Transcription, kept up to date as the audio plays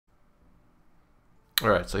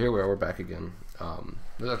Alright, so here we are, we're back again.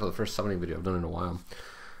 This is actually the first summoning video I've done in a while.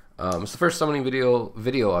 It's the first summoning video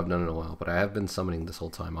I've done in a while, but I have been summoning this whole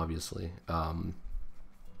time, obviously.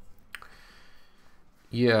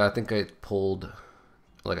 Yeah, I think I pulled,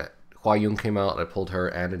 Hua Yun came out, I pulled her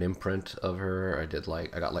and an imprint of her. I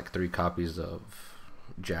got like 3 copies of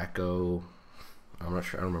Jacko. I'm not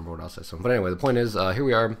sure, I don't remember what else I summoned. But anyway, the point is, here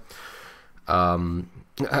we are.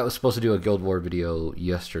 I was supposed to do a Guild War video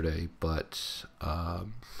yesterday, but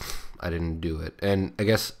I didn't do it. And I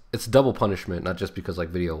guess it's double punishment, not just because like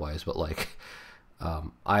video wise, but like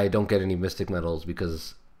I don't get any Mystic medals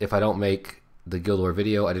because if I don't make the Guild War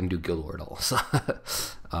video, I didn't do Guild War at all. So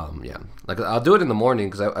yeah, like I'll do it in the morning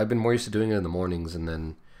because I've been more used to doing it in the mornings, and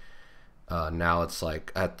then now it's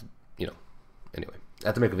like I have to, anyway, I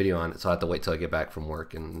have to make a video on it, so I have to wait till I get back from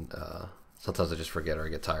work, and sometimes I just forget or I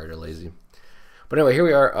get tired or lazy. But anyway, here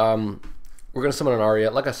we are. We're going to summon an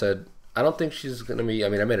Aria. Like I said, I don't think she's going to be... I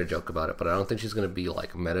mean, I made a joke about it, but I don't think she's going to be,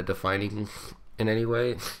 like, meta-defining in any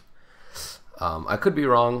way. I could be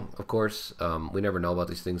wrong, of course. We never know about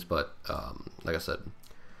these things, but like I said,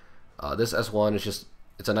 this S1 is just...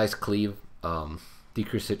 It's a nice cleave,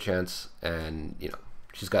 decreased hit chance, and,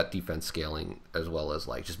 she's got defense scaling as well as,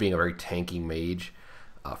 like, just being a very tanking mage.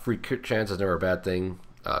 Free crit chance is never a bad thing.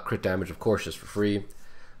 Crit damage, of course, just for free.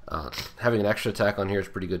 Having an extra attack on here is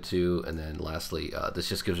pretty good too, and then lastly, this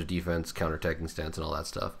just gives her defense, counter-attacking stance, and all that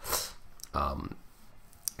stuff.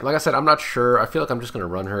 Like I said, I'm not sure. I feel like I'm just going to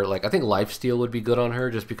run her. Like, I think lifesteal would be good on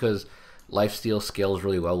her, just because lifesteal scales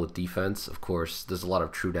really well with defense. Of course, there's a lot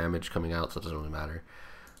of true damage coming out, so it doesn't really matter.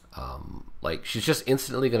 Like, she's just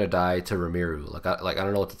instantly going to die to Ramiru. Like, I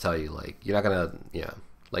don't know what to tell you. Like, you're not going to, yeah.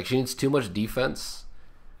 Like, she needs too much defense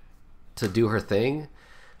to do her thing.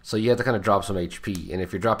 So you have to kind of drop some HP, and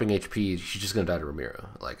if you're dropping HP, she's just gonna die to Ramiro.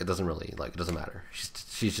 Like, it doesn't really, like, it doesn't matter.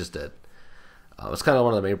 She's just dead. It's kind of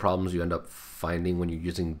one of the main problems you end up finding when you're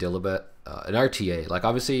using Dilibet. In RTA, like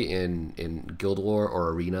obviously in Guild War or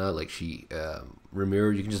Arena, like Ramiro,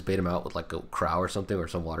 you can just bait him out with like a Crow or something or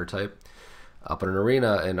some water type. But in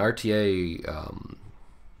Arena and RTA,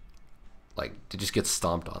 like they just get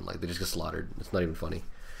stomped on, like they just get slaughtered. It's not even funny.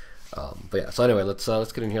 But yeah. So anyway, let's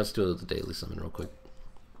get in here. Let's do the daily summon real quick.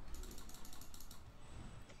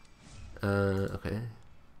 Okay.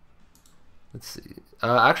 Let's see.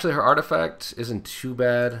 Actually, her artifact isn't too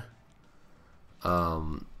bad.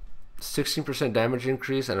 16% damage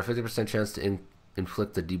increase and a 50% chance to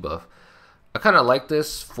inflict the debuff. I kind of like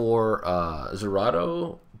this for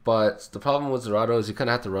Zerato, but the problem with Zerato is you kind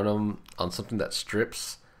of have to run him on something that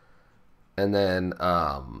strips, and then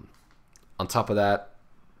on top of that,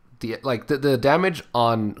 the damage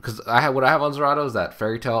on, because what I have on Zerato is that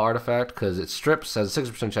Fairy Tale artifact, because it strips, has a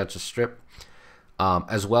 60% chance to strip,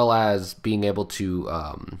 as well as being able to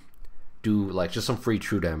do like just some free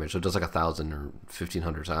true damage. So it does like 1,000 or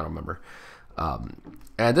 1,500, so I don't remember.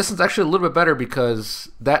 And this is actually a little bit better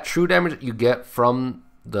because that true damage that you get from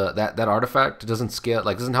that artifact doesn't scale,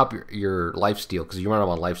 like doesn't help your lifesteal, because you run them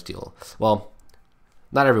on lifesteal. Well,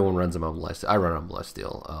 not everyone runs them on lifesteal. I run them on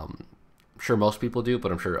lifesteal. Sure most people do,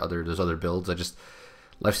 but I'm sure there's other builds.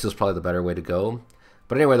 Lifesteal is probably the better way to go.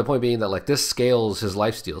 But anyway, the point being that like this scales his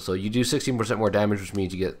lifesteal, so you do 16% more damage, which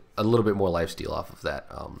means you get a little bit more lifesteal off of that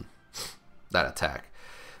that attack,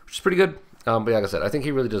 which is pretty good. But like I said, I think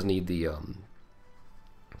he really does need the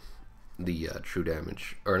true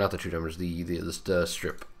damage, or not the true damage, the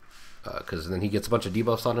strip, because then he gets a bunch of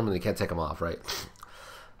debuffs on him and they can't take him off, right?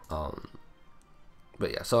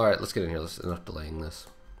 But yeah, so all right, let's get in here. Let's enough delaying this.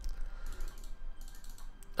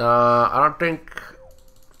 I think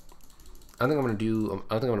I'm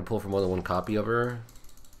gonna pull for more than one copy of her.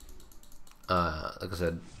 Like I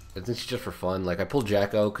said, I think she's just for fun. Like I pulled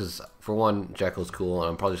Jacko because for one, Jacko's cool, and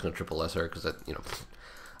I'm probably just gonna triple S her because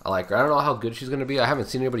I like her. I don't know how good she's gonna be. I haven't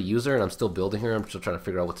seen anybody use her, and I'm still building her. I'm still trying to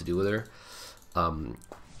figure out what to do with her.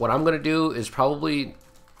 What I'm gonna do is probably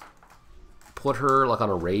put her like on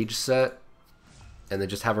a rage set, and then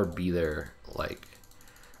just have her be there, like,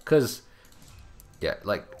 because. Yeah,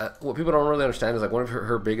 like, what people don't really understand is, like, one of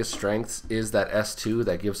her biggest strengths is that S2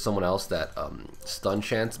 that gives someone else that stun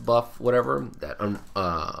chance buff, whatever,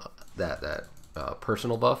 that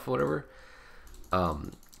personal buff, whatever.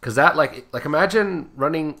 Because that, like, imagine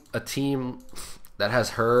running a team that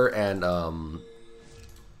has her and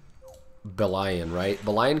Belian, right?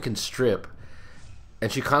 Belian can strip,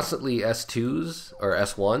 and she constantly S2s, or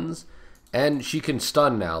S1s, and she can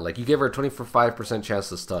stun now. Like, you give her a 25% chance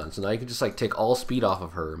to stun. So now you can just, like, take all speed off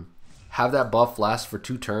of her, have that buff last for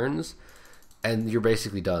 2 turns, and you're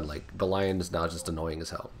basically done. Like, Belian is now just annoying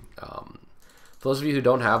as hell. For those of you who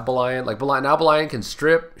don't have Belian, like now Belian can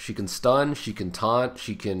strip, she can stun, she can taunt,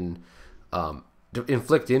 she can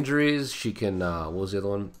inflict injuries, she can, what was the other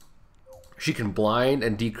one? She can blind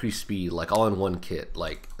and decrease speed, like all in one kit.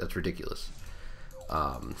 Like, that's ridiculous.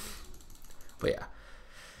 But yeah.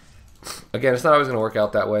 Again, it's not always going to work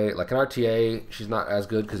out that way. Like in RTA, she's not as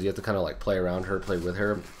good because you have to kind of like play around her, play with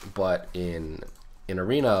her. But in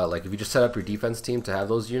Arena, like if you just set up your defense team to have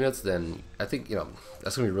those units, then I think, you know,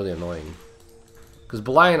 that's going to be really annoying. Because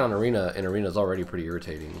Belian in Arena is already pretty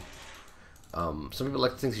irritating. Some people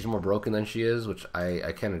like to think she's more broken than she is, which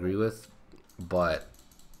I can't agree with. But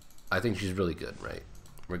I think she's really good, right?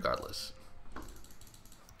 Regardless.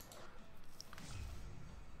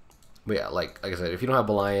 But yeah, like I said, if you don't have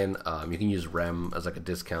Belian, you can use Rem as like a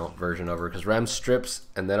discount version of her, because Rem strips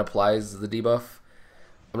and then applies the debuff.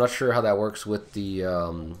 I'm not sure how that works with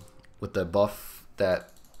the buff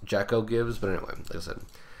that Jacko gives, but anyway, like I said,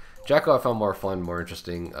 Jacko I found more fun, more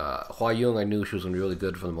interesting. Hua Yung, I knew she was gonna be really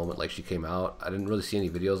good from the moment like she came out. I didn't really see any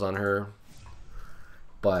videos on her,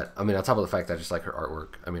 but I mean, on top of the fact that I just like her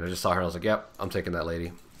artwork. I mean, I just saw her and I was like, yep, I'm taking that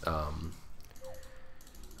lady.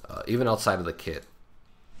 Even outside of the kit.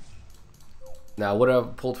 Now, would I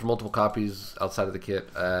have pulled for multiple copies outside of the kit?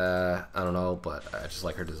 I don't know, but I just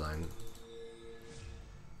like her design.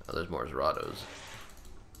 Oh, there's more Zerados.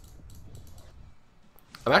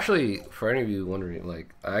 I'm actually, for any of you wondering,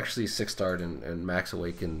 like, I actually 6-starred and max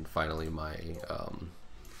awakened finally my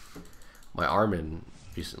my Armin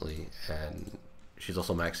recently, and she's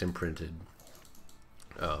also max imprinted.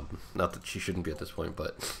 Not that she shouldn't be at this point,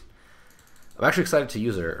 but I'm actually excited to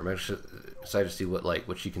use her. I'm actually excited to see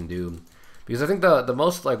what she can do. Because I think the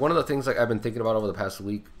most, like, one of the things like I've been thinking about over the past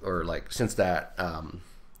week, or like since that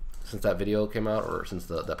video came out, or since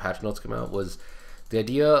the patch notes came out, was the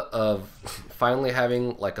idea of finally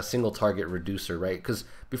having like a single target reducer, right? Because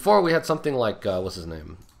before we had something like what's his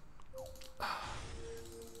name?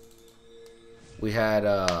 We had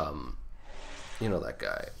you know that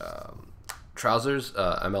guy, Trousers,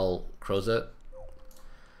 ML Crozet.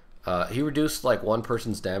 He reduced like one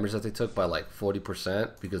person's damage that they took by like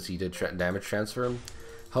 40% because he did damage transfer.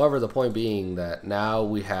 However, the point being that now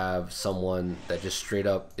we have someone that just straight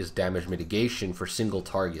up is damage mitigation for single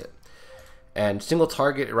target. And single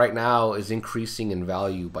target right now is increasing in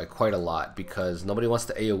value by quite a lot because nobody wants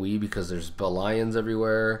to AoE because there's Belians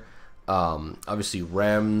everywhere. Obviously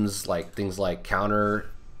Rems, like things like counter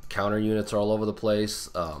units are all over the place.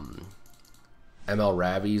 ML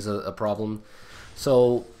Ravi's a problem.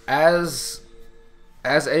 So as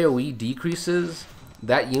AoE decreases,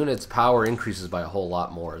 that unit's power increases by a whole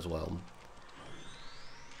lot more as well.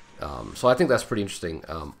 So I think that's pretty interesting.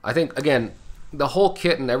 I think, again, the whole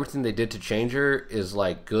kit and everything they did to change her is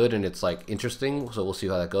like good and it's like interesting, so we'll see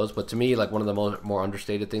how that goes. But to me, like one of the more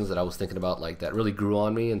understated things that I was thinking about, like that really grew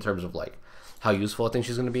on me in terms of like how useful I think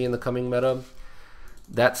she's going to be in the coming meta,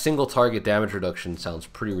 that single target damage reduction sounds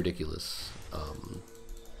pretty ridiculous.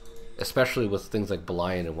 Especially with things like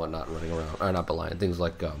Belian and whatnot running around, or not Belian, things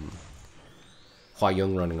like Hua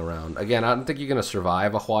Yung running around. Again, I don't think you're gonna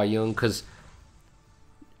survive a Hua Yung because,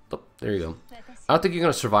 oh, there you go. I don't think you're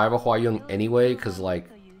gonna survive a Hua Yung anyway because like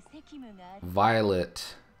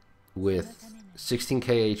Violet with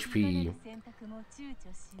 16k HP,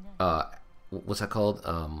 what's that called?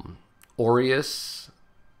 Aureus,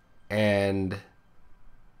 and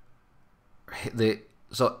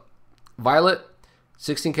so Violet.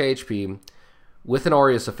 16k HP with an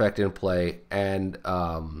Aureus effect in play, and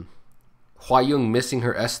Hua Yung missing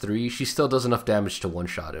her S3, she still does enough damage to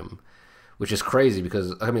one-shot him, which is crazy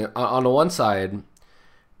because, I mean, on the one side,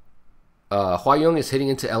 Hua Yung is hitting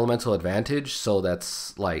into elemental advantage, so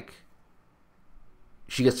that's like,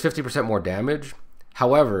 she gets 50% more damage.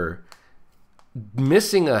 However,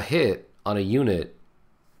 missing a hit on a unit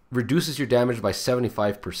reduces your damage by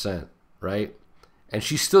 75%, right? And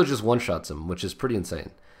she still just one-shots him, which is pretty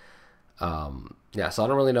insane. Yeah, so I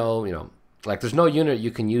don't really know, you know, like there's no unit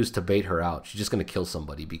you can use to bait her out. She's just going to kill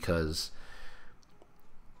somebody because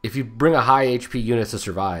if you bring a high HP unit to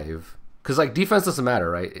survive, because like defense doesn't matter,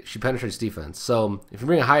 right? She penetrates defense. So if you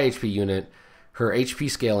bring a high HP unit, her HP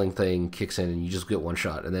scaling thing kicks in and you just get one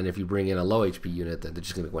shot. And then if you bring in a low HP unit, then they're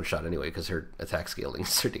just going to get one shot anyway because her attack scaling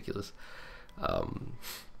is ridiculous. But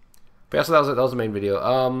yeah, so that was the main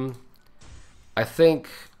video. I think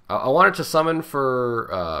I wanted to summon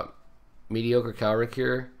for mediocre Calric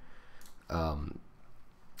here,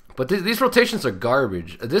 but these rotations are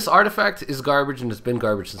garbage. This artifact is garbage and it's been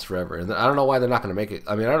garbage since forever, and I don't know why they're not going to make it.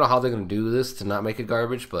 I mean, I don't know how they're going to do this to not make it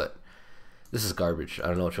garbage, but this is garbage. I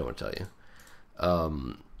don't know what I want to tell you.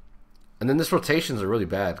 And then this rotations are really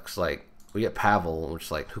bad because like we get Pavel, which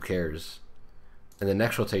like who cares? And the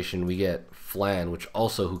next rotation we get Flan, which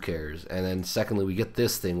also who cares. And then secondly we get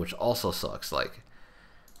this thing, which also sucks. Like,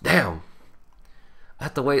 damn. I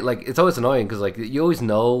have to wait. Like, it's always annoying because like you always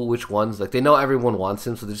know which ones. Like, they know everyone wants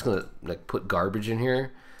him, so they're just gonna like put garbage in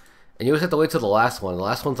here. And you always have to wait till the last one. The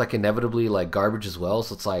last one's like inevitably like garbage as well.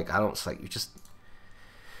 So it's like, I don't. It's like you're just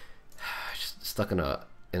stuck in a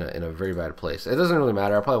very bad place. It doesn't really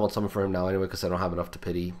matter. I probably won't summon for him now anyway because I don't have enough to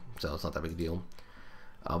pity, so it's not that big a deal.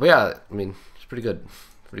 But yeah, I mean, it's pretty good.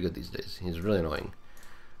 Pretty good these days. He's really annoying.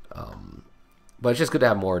 But it's just good to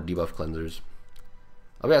have more debuff cleansers.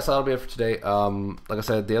 Okay, so that'll be it for today. Like I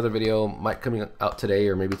said, the other video might coming out today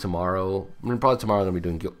or maybe tomorrow. I mean, probably tomorrow I'm going to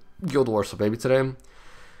be doing Guild Wars, so maybe today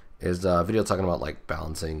is a video talking about like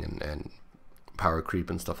balancing and power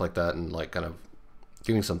creep and stuff like that, and like kind of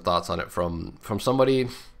giving some thoughts on it from somebody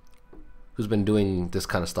who's been doing this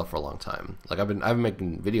kind of stuff for a long time. Like I've been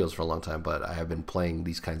making videos for a long time, but I have been playing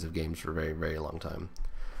these kinds of games for a very, very long time.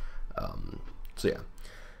 So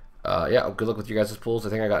yeah. Yeah, good luck with your guys' pulls. I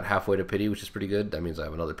think I got halfway to pity, which is pretty good. That means I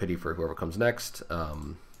have another pity for whoever comes next.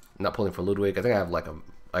 I'm not pulling for Ludwig. I think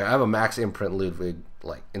I have a max imprint Ludwig,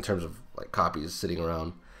 like in terms of like copies sitting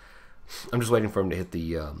around. I'm just waiting for him to hit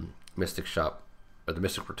the Mystic shop or the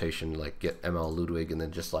Mystic rotation, like get ML Ludwig, and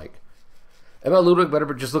then just like ML Ludwig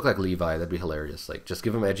better just look like Levi. That'd be hilarious. Like just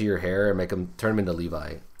give him edgier hair and make him turn him into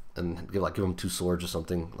Levi, and give him 2 swords or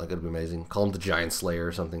something. Like it'd be amazing. Call him the Giant Slayer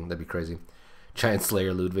or something. That'd be crazy. Giant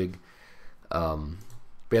Slayer Ludwig. But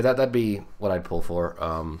yeah, that'd be what I'd pull for.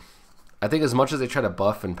 I think as much as they try to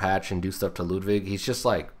buff and patch and do stuff to Ludwig, he's just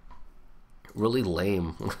like really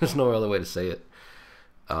lame. There's no other way to say it.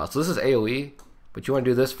 So this is AoE, but you want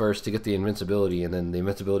to do this first to get the invincibility, and then the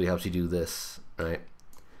invincibility helps you do this, right?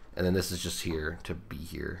 And then this is just here to be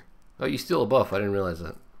here. Oh, you steal a buff. I didn't realize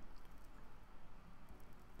that.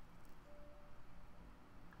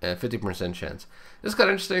 And 50% chance. This is kind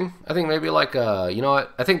of interesting. I think maybe like, you know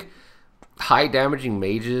what? I think high damaging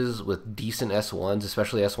mages with decent S1s,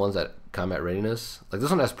 especially S1s at combat readiness. Like this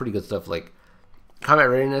one has pretty good stuff, like combat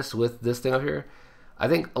readiness with this thing up here. I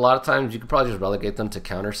think a lot of times you could probably just relegate them to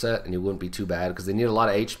counter set and it wouldn't be too bad because they need a lot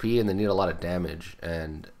of HP and they need a lot of damage.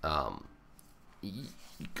 And a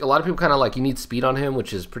lot of people kind of like, you need speed on him,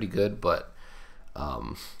 which is pretty good, but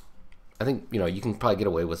I think, you know, you can probably get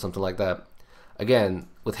away with something like that. Again,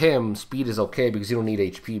 with him, speed is okay because you don't need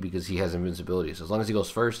HP because he has invincibility. So as long as he goes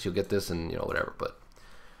first, he'll get this and, you know, whatever. But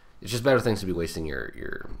it's just better things to be wasting your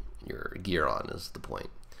gear on is the point.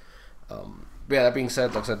 But yeah, that being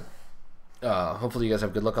said, like I said, hopefully you guys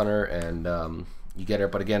have good luck on her and you get her.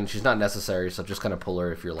 But again, she's not necessary, so just kind of pull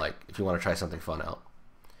her if you want to try something fun out.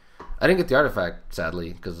 I didn't get the artifact,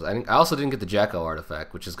 sadly, because I also didn't get the Jacko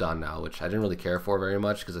artifact, which is gone now, which I didn't really care for very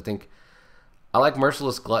much because I think I like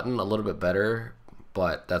Merciless Glutton a little bit better,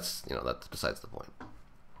 but that's, you know, that's besides the point.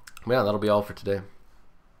 Yeah, that'll be all for today.